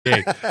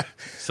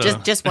So.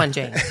 Just one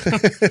J.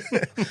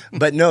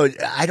 But no,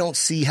 I don't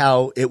see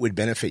how it would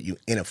benefit you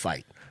in a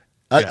fight.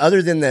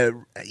 Other than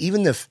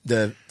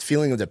the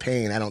feeling of the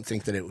pain, I don't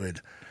think that it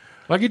would.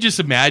 Well, I could just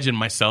imagine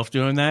myself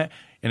doing that,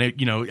 and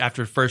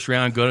after the first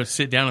round, go to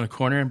sit down in the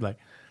corner and be like,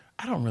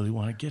 I don't really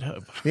want to get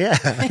up. Yeah.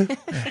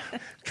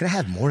 Can I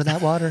have more of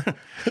that water?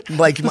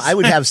 Like, I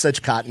would have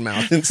such cotton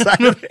mouth inside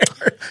of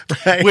there.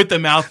 Right? With the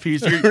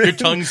mouthpiece, your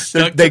tongue's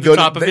stuck to the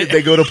top of it.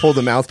 They go to pull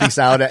the mouthpiece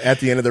out at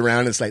the end of the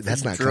round. It's like,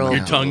 that's not coming out.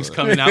 Your tongue's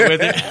coming out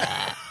with it.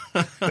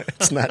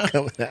 It's not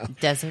coming out.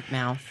 Desert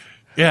mouth.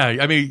 Yeah,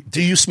 I mean.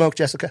 Do you smoke,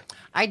 Jessica?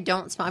 I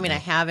don't smoke. I mean, I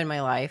have in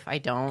my life. I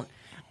don't.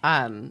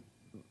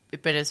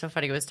 But it's so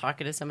funny. I was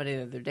talking to somebody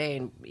the other day,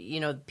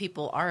 and,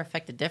 people are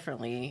affected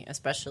differently,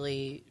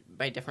 especially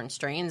by different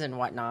strains and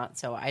whatnot.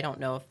 So I don't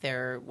know if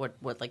they're what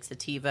like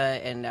sativa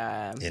and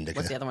Indica.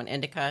 What's the other one?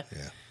 Indica.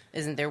 Yeah.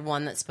 Isn't there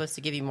one that's supposed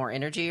to give you more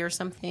energy or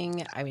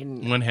something? I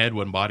mean, one head,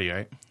 one body,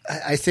 right?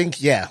 I think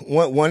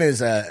One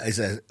is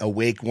a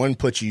awake. One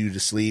puts you to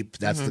sleep.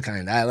 That's the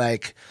kind I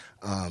like.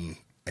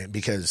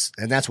 Because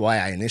that's why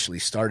I initially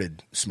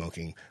started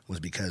smoking, was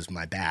because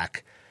my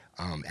back.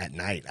 At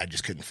night, I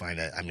just couldn't find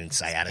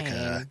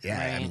sciatica. Pain,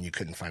 right. I mean, you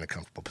couldn't find a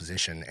comfortable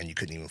position, and you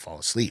couldn't even fall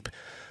asleep.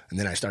 And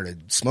then I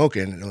started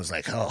smoking, and it was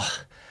like,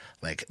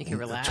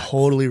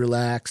 totally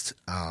relaxed.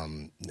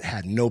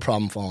 Had no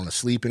problem falling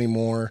asleep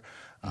anymore.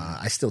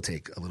 I still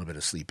take a little bit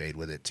of sleep aid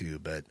with it too,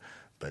 but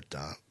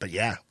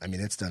yeah, I mean,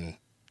 it's done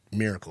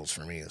miracles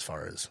for me as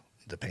far as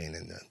the pain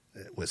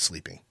with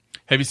sleeping.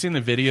 Have you seen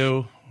the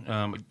video?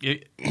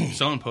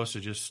 Someone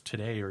posted just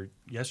today or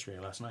yesterday,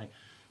 last night.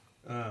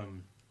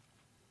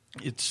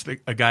 It's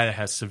a guy that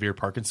has severe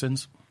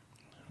Parkinson's.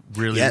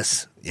 Really?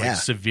 Yes. Yeah.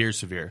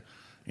 Severe.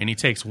 And he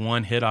takes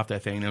one hit off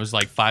that thing. And it was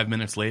like 5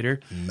 minutes later.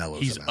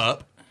 Mellows he's him out.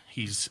 up.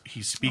 He's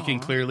speaking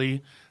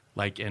clearly.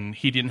 And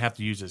he didn't have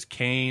to use his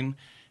cane.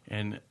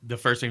 And the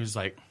first thing was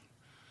like,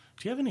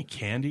 do you have any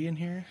candy in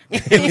here?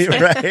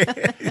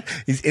 Right.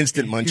 He's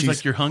instant munchies. He's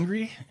like, you're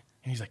hungry?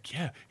 And he's like,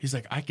 yeah. He's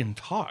like, I can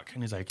talk.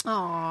 And he's like,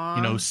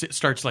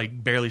 starts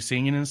like barely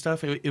singing and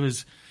stuff. It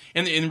was...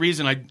 And the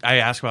reason I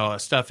ask about all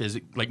that stuff is,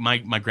 like,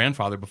 my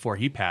grandfather, before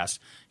he passed,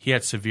 he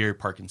had severe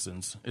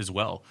Parkinson's as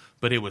well.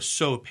 But it was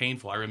so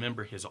painful. I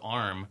remember his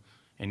arm,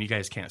 and you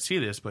guys can't see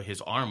this, but his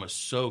arm was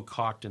so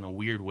cocked in a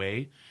weird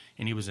way,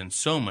 and he was in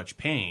so much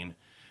pain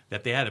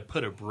that they had to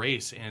put a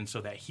brace in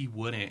so that he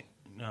wouldn't...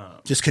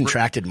 just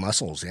contracted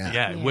muscles, yeah.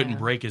 Yeah, it wouldn't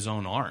break his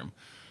own arm.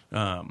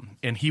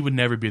 And he would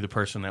never be the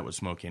person that would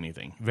smoke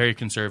anything. Very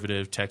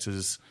conservative,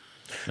 Texas...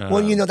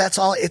 Well, that's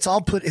all. It's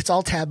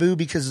all taboo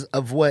because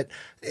of what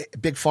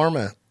Big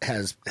Pharma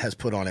has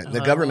put on it.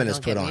 The government has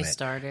put on it.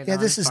 Yeah,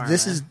 this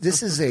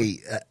is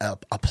a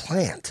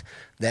plant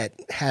that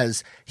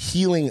has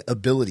healing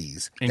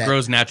abilities and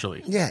grows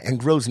naturally. Yeah, and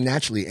grows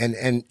naturally,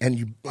 and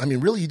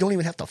really, you don't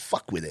even have to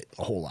fuck with it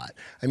a whole lot.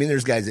 I mean,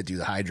 there's guys that do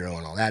the hydro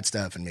and all that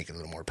stuff and make it a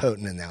little more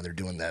potent, and now they're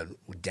doing the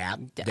dab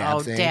thing.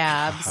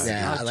 Dabs.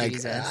 Yeah,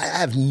 Jesus. I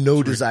have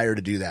no desire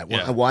to do that. When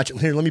I watch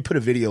here, let me put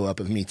a video up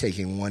of me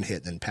taking one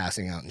hit, then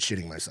passing out and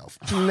shitting myself.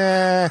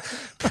 Nah,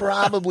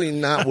 probably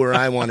not where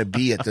I want to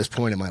be at this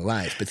point in my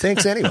life. But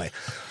thanks anyway.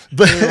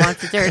 But who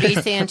wants a dirty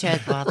Sanchez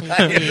while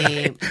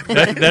they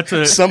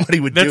sleep? Somebody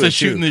would do it. That's a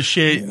shooting the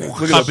shit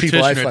Look at the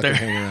people I fucking there.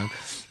 hang around.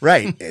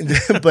 Right.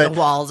 But the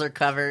walls are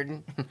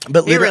covered.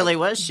 But he really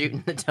was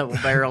shooting the double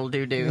barrel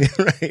doo-doo.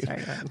 Right.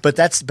 Sorry, but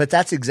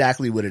that's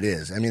exactly what it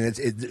is. I mean,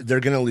 they're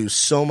going to lose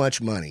so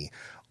much money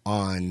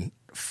on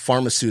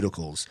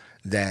pharmaceuticals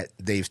that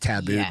they've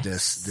tabooed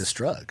this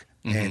drug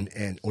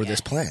or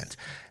this plant.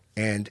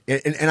 And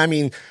I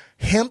mean,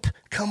 hemp,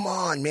 come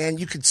on, man.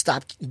 You could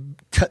stop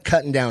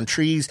cutting down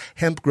trees.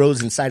 Hemp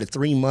grows inside of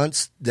 3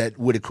 months. That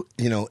would,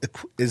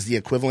 is the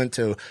equivalent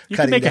to you cutting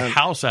can make down. a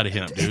house out of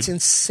hemp, dude. It's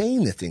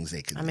insane the things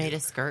they can do. I made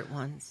a skirt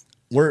once.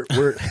 We're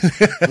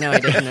No, I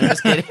didn't. I'm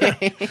just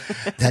kidding.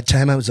 That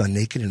time I was on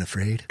Naked and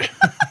Afraid.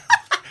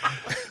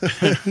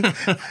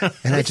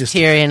 And I just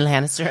Tyrion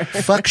Lannister.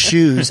 Fuck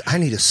shoes. I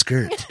need a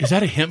skirt. Is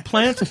that a hemp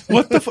plant?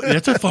 What the fuck?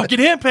 That's a fucking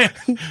hemp plant.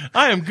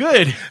 I am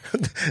good.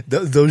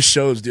 Those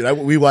shows, dude.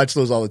 We watch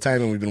those all the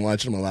time, and we've been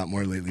watching them a lot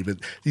more lately. But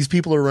these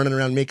people are running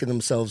around making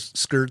themselves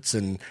skirts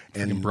and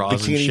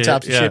bikini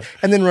tops and shit,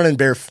 and then running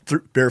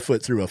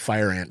barefoot through a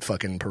fire ant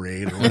fucking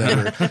parade or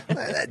whatever.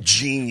 That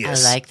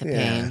genius. I like the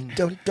pain.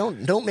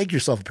 Don't make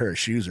yourself a pair of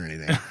shoes or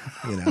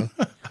anything.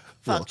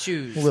 Fuck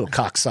shoes. A little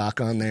cock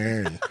sock on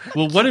there. And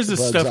well, what is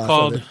this stuff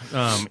called?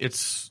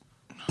 It's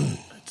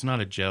not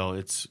a gel.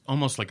 It's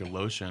almost like a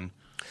lotion.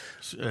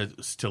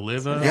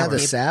 Stiliva. Yeah, the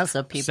salve.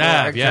 So people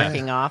are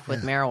jerking off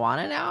with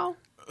marijuana now?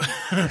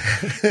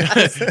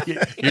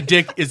 Your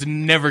dick is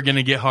never going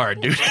to get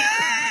hard, dude.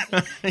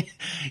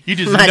 You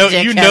just My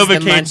dick you has the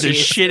Novocaine the munchies.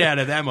 shit out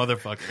of that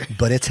motherfucker.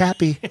 But it's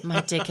happy.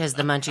 My dick has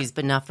the munchies,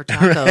 but not for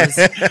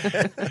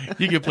tacos.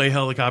 You could play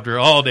helicopter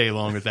all day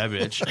long with that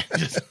bitch.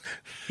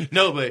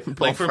 No, but like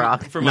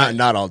Bullfrog. for my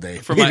Not all day.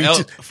 for my Maybe L,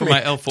 two- for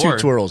my L4. Two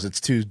twirls. It's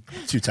too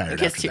tired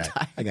gets after too that.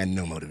 tired. I got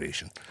no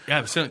motivation.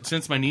 Yeah,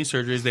 since my knee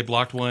surgeries, they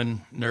blocked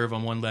one nerve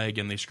on one leg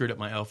and they screwed up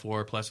my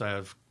L4. Plus, I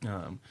have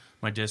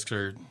my discs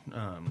are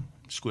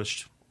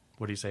squished.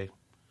 What do you say?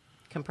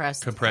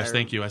 Compressed.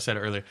 Thank you. I said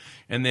it earlier.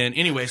 And then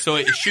anyway, so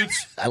it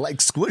shoots. I like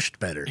squished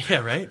better. Yeah,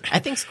 right. I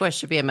think squish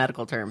should be a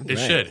medical term. It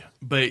should,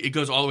 but it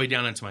goes all the way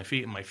down into my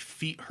feet, and my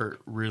feet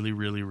hurt really,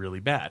 really, really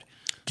bad.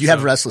 Do you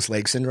have restless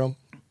leg syndrome?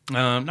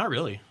 Not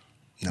really.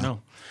 No.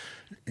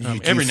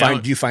 Do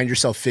you find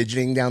yourself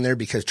fidgeting down there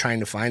because trying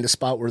to find a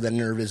spot where the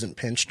nerve isn't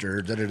pinched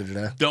or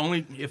da-da-da-da? The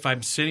only if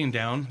I'm sitting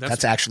down,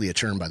 That's actually a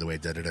term, by the way.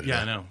 Da-da-da-da.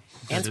 yeah, I know.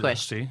 And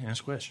squished. See, and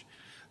squished.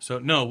 So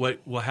no,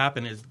 what will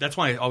happen is that's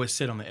why I always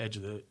sit on the edge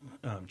of the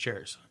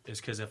chairs. Is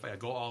because if I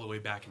go all the way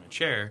back in the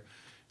chair,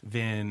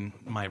 then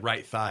my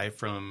right thigh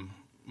from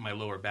my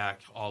lower back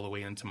all the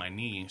way into my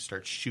knee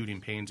starts shooting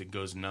pains and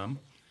goes numb.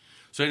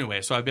 So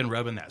anyway, I've been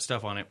rubbing that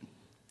stuff on it,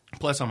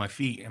 plus on my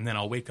feet, and then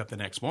I'll wake up the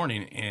next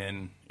morning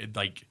and it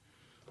like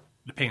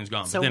the pain's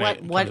gone. So but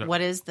then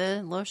what is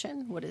the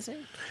lotion? What is it?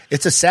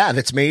 It's a salve.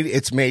 It's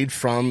made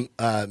from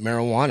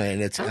marijuana,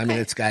 and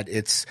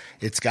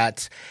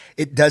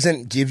it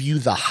doesn't give you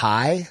the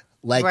high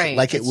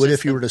like it would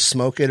if you were to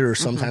smoke it or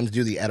sometimes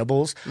do the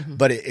edibles,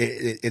 but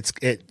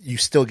you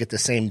still get the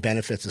same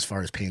benefits as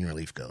far as pain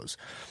relief goes.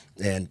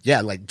 And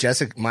yeah, like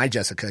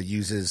Jessica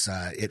uses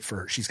it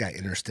she's got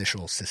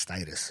interstitial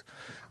cystitis,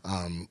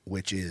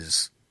 which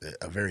is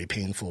a very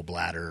painful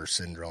bladder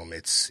syndrome.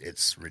 It's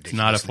ridiculous. It's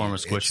not a form of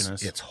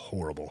squishiness. It's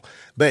horrible.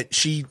 But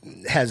she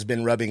has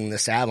been rubbing the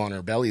salve on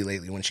her belly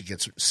lately when she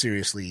gets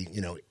seriously,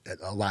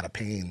 a lot of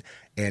pain,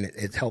 and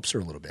it helps her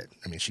a little bit.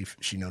 I mean,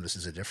 she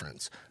notices a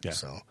difference. Yeah.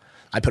 So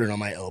I put it on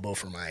my elbow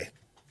for my,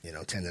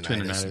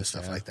 tendonitis and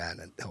stuff like that,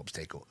 and it helps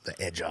take the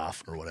edge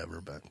off or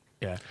whatever. But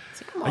yeah,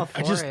 I'm all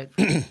for it.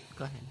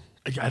 Go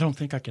ahead. I don't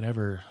think I can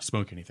ever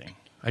smoke anything.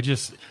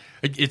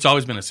 It's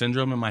always been a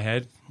syndrome in my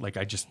head. Like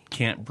I just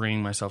can't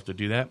bring myself to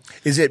do that.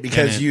 Is it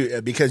because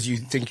you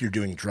think you're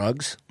doing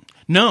drugs?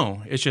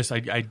 No, it's just I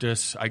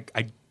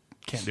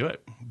can't do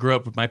it. Grew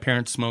up with my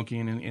parents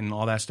smoking and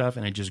all that stuff,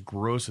 and it just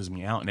grosses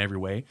me out in every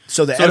way.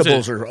 So the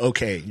edibles are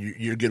okay.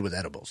 You're good with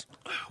edibles.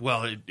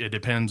 Well, it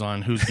depends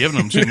on who's giving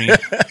them to me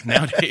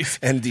nowadays.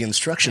 And the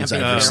instructions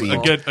I've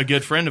received. A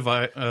good friend of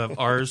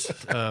ours,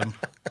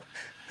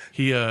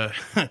 he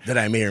that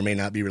I may or may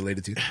not be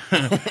related to.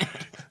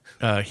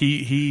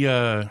 He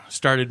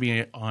started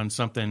me on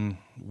something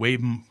way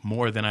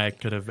more than I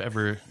could have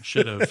ever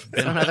should have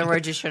been. So in other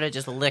words, you should have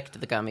just licked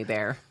the gummy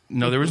bear.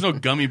 No, there was no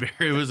gummy bear.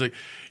 It was a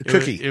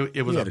cookie.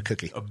 It was a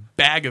cookie, a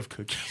bag of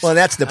cookies. Well,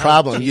 that's the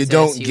problem. You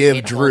don't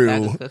give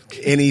Drew of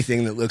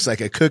anything that looks like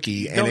a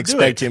cookie and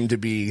expect him to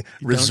be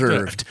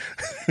reserved.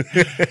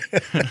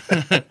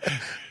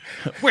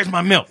 Where's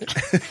my milk?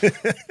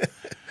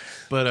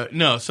 But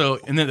no. So,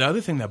 and then the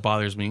other thing that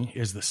bothers me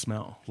is the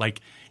smell.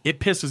 Like it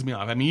pisses me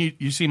off. I mean,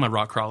 you see my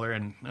rock crawler,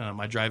 and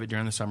I drive it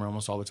during the summer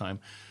almost all the time.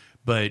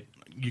 But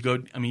you go,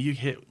 I mean, you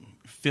hit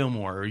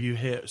Fillmore or you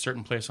hit a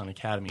certain place on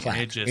Academy, Platt,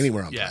 and it just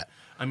anywhere on Platt.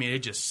 I mean, it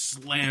just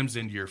slams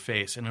into your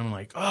face, and I'm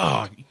like,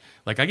 oh,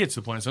 like I get to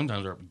the point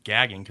sometimes where I'm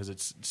gagging because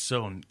it's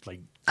so like.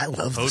 I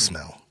love potent. the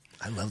smell.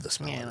 I love the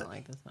smell. Yeah, I of don't it.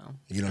 like the smell.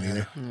 You don't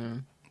either.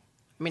 I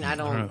mean, I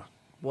don't.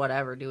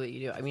 Whatever, do what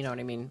you do. I mean, you know what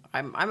I mean?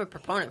 I'm a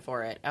proponent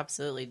for it,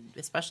 absolutely,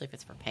 especially if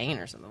it's for pain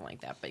or something like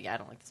that. But yeah, I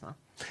don't like the smell.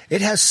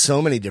 It has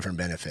so many different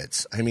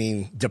benefits. I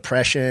mean,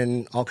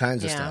 depression, all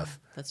kinds of stuff.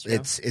 That's true.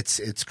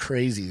 It's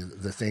crazy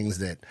the things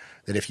that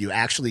if you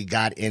actually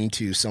got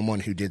into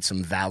someone who did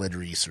some valid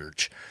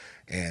research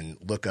and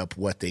look up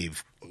what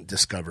they've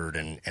discovered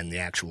and the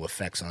actual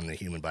effects on the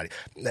human body.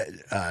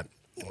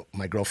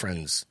 My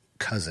girlfriend's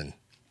cousin,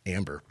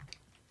 Amber.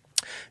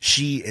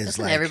 She is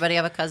Doesn't like everybody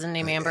have a cousin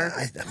named Amber?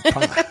 I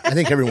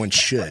think everyone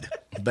should.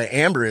 But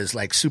Amber is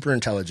like super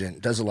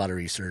intelligent, does a lot of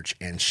research,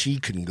 and she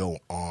can go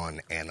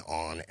on and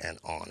on and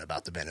on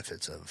about the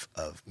benefits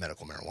of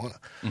medical marijuana.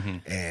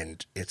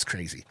 And it's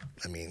crazy.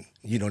 I mean,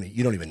 you don't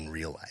even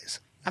realize.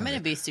 I'm going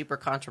to be super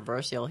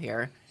controversial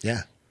here.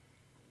 Yeah.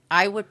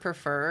 I would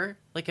prefer,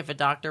 like, if a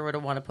doctor would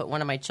want to put one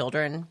of my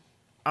children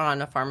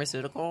on a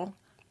pharmaceutical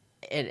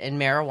and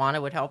marijuana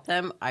would help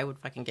them, I would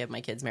fucking give my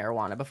kids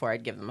marijuana before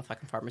I'd give them a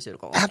fucking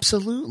pharmaceutical.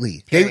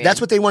 Absolutely.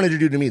 That's what they wanted to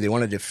do to me. They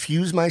wanted to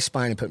fuse my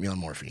spine and put me on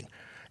morphine.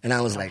 And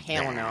I was like,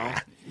 hell no.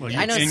 Well,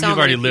 I know and so you've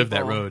already many lived that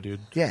people- road, dude.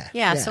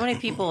 Yeah. So many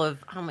people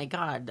have, oh my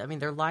God, I mean,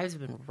 their lives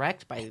have been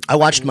wrecked by... I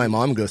watched my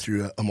mom go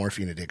through a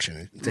morphine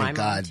addiction. Thank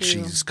God too.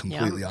 she's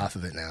completely off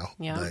of it now.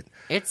 Yeah, But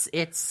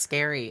it's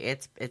scary.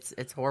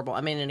 It's horrible.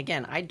 I mean, and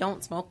again, I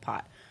don't smoke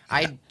pot.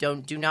 I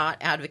do not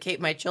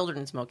advocate my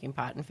children smoking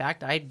pot. In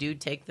fact, I do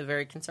take the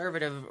very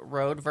conservative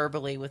road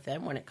verbally with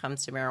them when it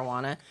comes to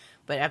marijuana.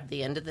 But at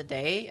the end of the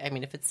day, I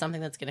mean, if it's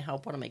something that's going to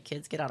help one of my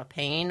kids get out of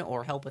pain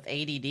or help with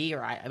ADD,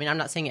 or I mean, I'm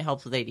not saying it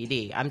helps with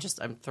ADD. I'm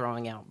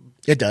throwing out.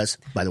 It does,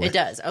 by the way. It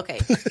does. Okay.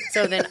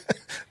 So then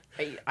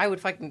I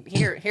would fucking,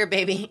 here,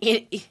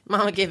 baby,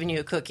 mama giving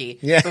you a cookie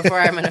before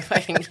I'm going to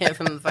fucking give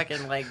him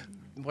fucking like,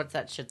 what's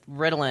that shit?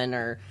 Ritalin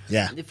or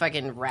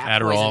fucking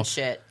rat poison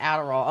shit.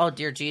 Adderall. Oh,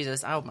 dear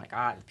Jesus. Oh, my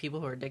God. People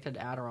who are addicted to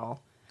Adderall.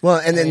 Well,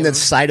 and then the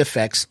side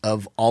effects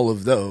of all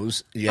of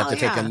those, you have to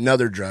take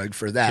another drug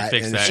for that. To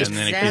fix and that, it's just and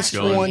then it keeps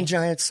going. one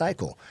giant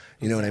cycle.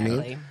 You know what I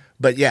mean?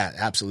 But yeah,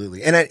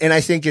 absolutely. And I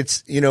think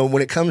it's,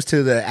 when it comes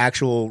to the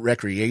actual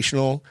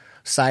recreational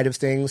side of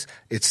things,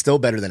 it's still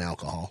better than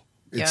alcohol.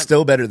 It's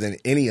still better than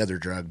any other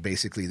drug,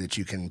 basically, that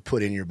you can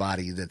put in your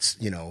body that's,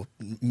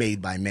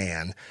 made by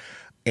man.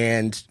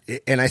 And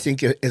I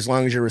think as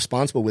long as you're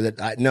responsible with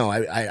it,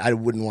 I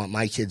wouldn't want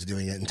my kids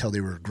doing it until they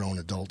were grown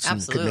adults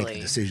and could make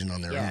a decision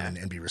on their own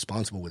and be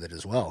responsible with it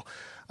as well.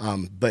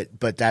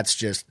 But that's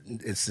just,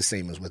 it's the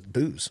same as with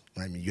booze.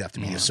 I mean, you have to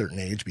be a certain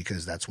age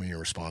because that's when you're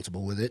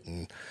responsible with it.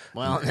 And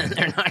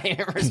they're not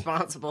even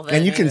responsible.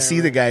 And you can see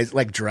the guys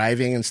like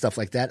driving and stuff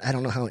like that. I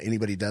don't know how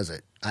anybody does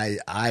it.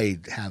 I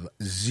have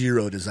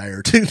zero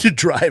desire to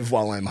drive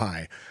while I'm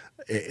high.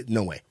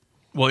 No way.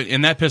 Well,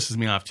 and that pisses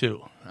me off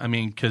too. I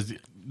mean, because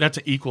that's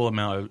an equal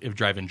amount of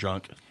driving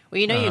drunk. Well,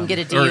 you can get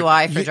a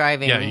DUI for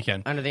driving you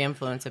can. under the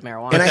influence of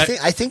marijuana. And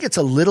I think it's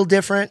a little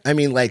different. I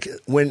mean, like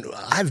when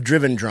I've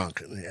driven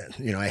drunk,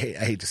 I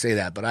hate to say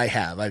that, but I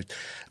have.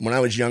 When I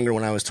was younger,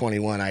 when I was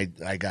 21,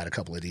 I got a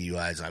couple of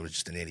DUIs. I was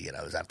just an idiot.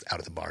 I was out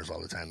at the bars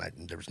all the time.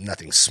 There was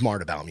nothing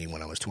smart about me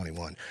when I was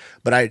 21.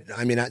 But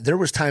there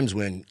was times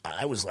when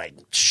I was like,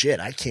 shit,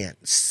 I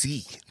can't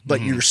see, but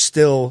you're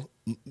still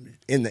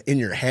in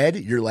your head,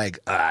 you're like,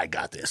 I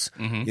got this.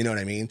 You know what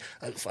I mean?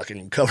 I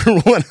fucking cover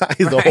one eye,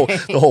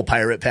 the whole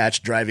pirate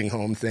patch driving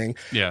home thing.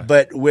 Yeah.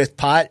 But with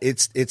pot,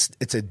 it's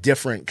a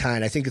different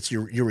kind. I think it's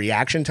your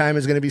reaction time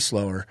is going to be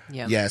slower.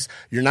 Yep. Yes,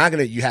 you're not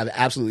going to. You have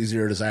absolutely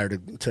zero desire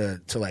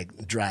to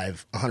like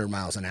drive 100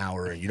 miles an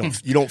hour, and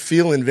you don't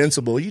feel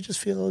invincible. You just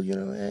feel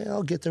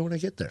I'll get there when I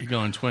get there. You're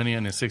going 20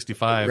 and a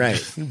 65,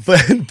 right?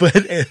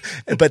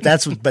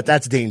 But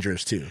that's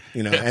dangerous too.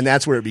 And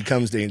that's where it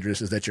becomes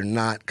dangerous, is that you're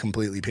not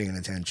completely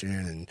paying attention,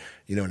 and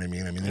you know what I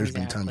mean. I mean, there's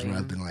been times where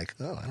I've been like,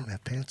 oh, I don't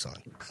have pants on.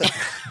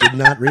 Did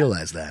not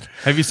realize that.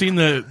 Have you seen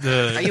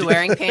the? Are you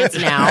wearing pants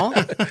now?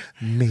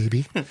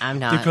 Maybe. I'm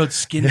not. They're called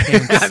skin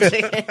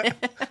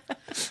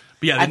pants.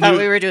 Yeah, I thought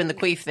we were doing the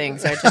queef thing,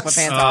 so I took my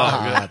pants off.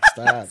 God,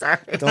 stop.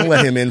 Sorry. Don't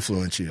let him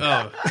influence you.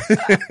 Oh.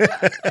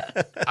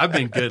 I've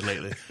been good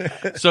lately.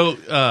 So,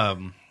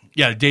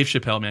 Dave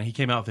Chappelle, man, he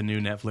came out with a new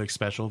Netflix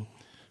special.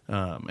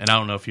 And I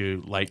don't know if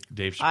you like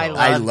Dave Chappelle.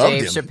 I love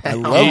Dave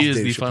Chappelle. He is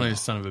the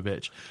funniest son of a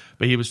bitch.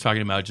 But he was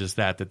talking about just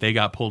that they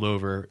got pulled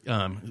over.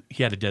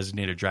 He had a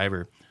designated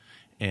driver,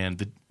 and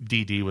the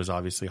DD was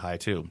obviously high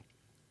too.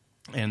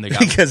 And they got,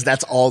 because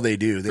that's all they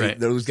do. Right.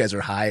 Those guys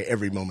are high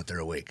every moment they're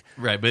awake.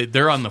 Right, but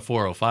they're on the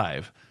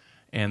 405,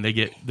 and they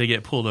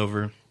get pulled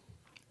over,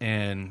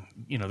 and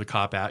the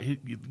cop out he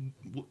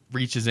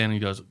reaches in and he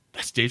goes,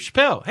 "That's Dave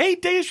Chappelle. Hey,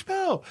 Dave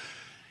Chappelle."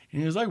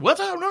 And he was like, "What's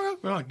up?"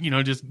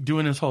 Just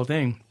doing this whole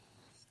thing.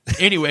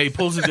 Anyway, he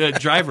pulls the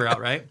driver out,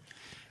 right?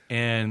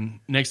 And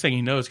next thing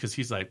he knows, because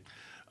he's like,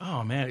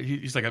 "Oh man,"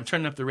 he's like, "I'm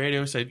turning up the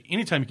radio." He said,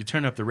 "Anytime you can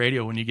turn up the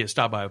radio when you get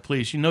stopped by a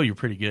police, you're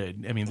pretty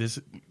good. I mean,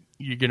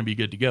 you're going to be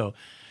good to go."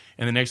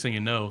 And the next thing you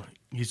know,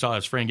 he saw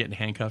his friend getting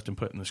handcuffed and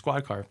put in the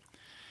squad car,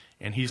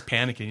 and he's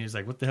panicking. He's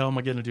like, "What the hell am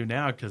I going to do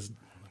now?" Because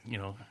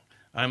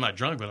I'm not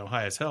drunk, but I'm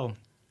high as hell.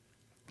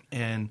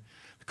 And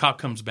the cop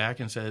comes back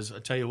and says, "I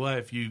tell you what,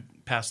 if you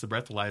pass the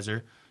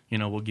breathalyzer,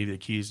 we'll give you the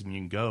keys and you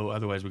can go.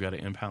 Otherwise, we got to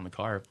impound the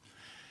car."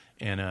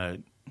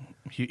 And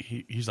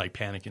he's like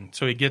panicking.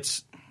 So he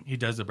does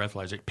the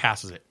breathalyzer,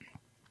 passes it,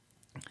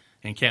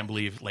 and can't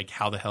believe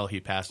how the hell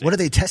he passed it. What are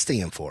they testing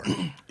him for?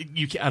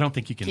 I don't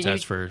think you can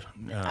test for.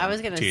 I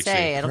was going to THC.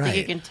 say I don't think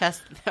you can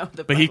test.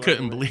 But he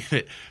couldn't believe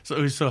it, so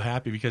he was so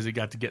happy because he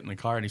got to get in the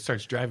car and he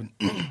starts driving.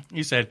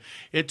 He said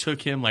it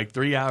took him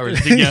 3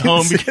 hours to get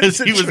home because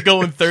he was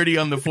going 30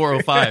 on the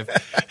 405.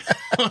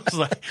 I was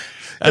like,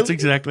 that's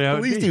exactly how.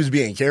 At least he was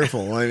being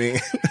careful. I mean,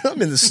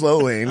 I'm in the slow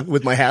lane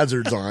with my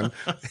hazards on.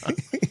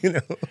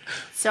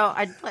 So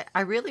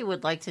I really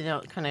would like to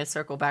know, kind of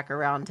circle back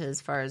around to as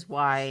far as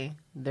why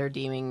they're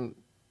deeming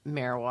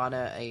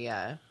marijuana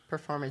a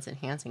performance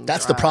enhancing.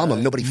 That's the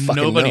problem. Nobody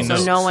knows.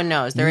 So no one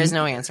knows. There is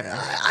no answer.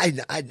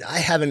 I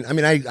haven't. I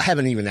mean, I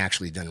haven't even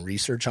actually done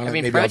research on it.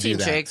 Maybe protein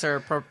shakes are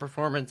a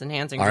performance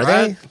enhancing. Are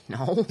drug. they?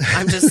 No,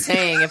 I'm just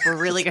saying if we're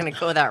really going to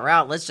go that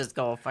route, let's just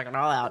go fucking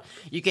all out.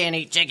 You can't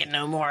eat chicken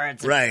no more.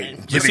 It's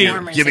right.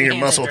 Giving your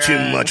muscle too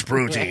much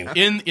protein.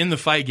 Yeah. In the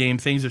fight game,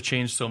 things have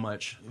changed so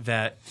much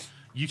that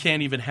you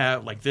can't even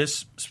have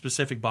this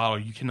specific bottle.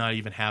 You cannot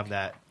even have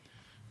that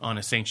on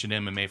a sanctioned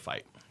MMA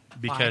fight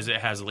because it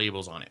has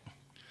labels on it.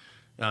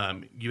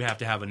 You have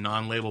to have a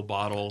non-label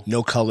bottle.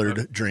 No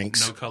colored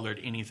drinks. No colored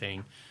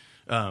anything,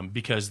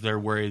 because they're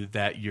worried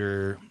that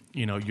you're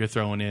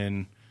throwing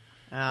in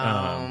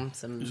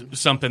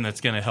something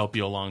that's going to help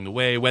you along the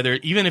way. Whether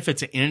even if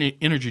it's an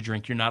energy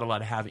drink, you're not allowed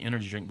to have an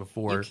energy drink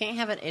before. You can't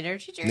have an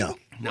energy drink?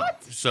 No.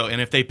 What? So, and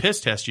if they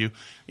piss test you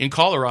in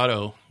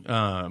Colorado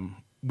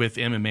with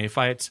MMA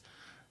fights,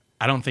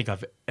 I don't think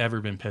I've ever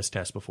been piss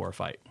test before a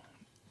fight.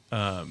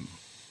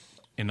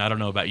 And I don't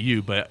know about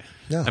you, but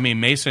I mean,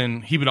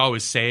 Mason, he would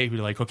always say, he'd be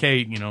like,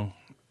 okay,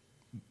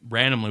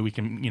 randomly we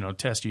can,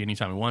 test you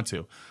anytime we want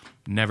to.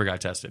 Never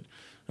got tested.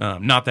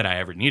 Not that I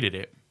ever needed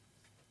it.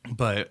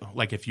 But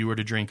like if you were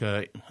to drink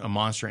a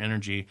Monster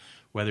Energy,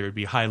 whether it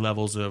be high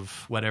levels of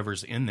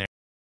whatever's in there,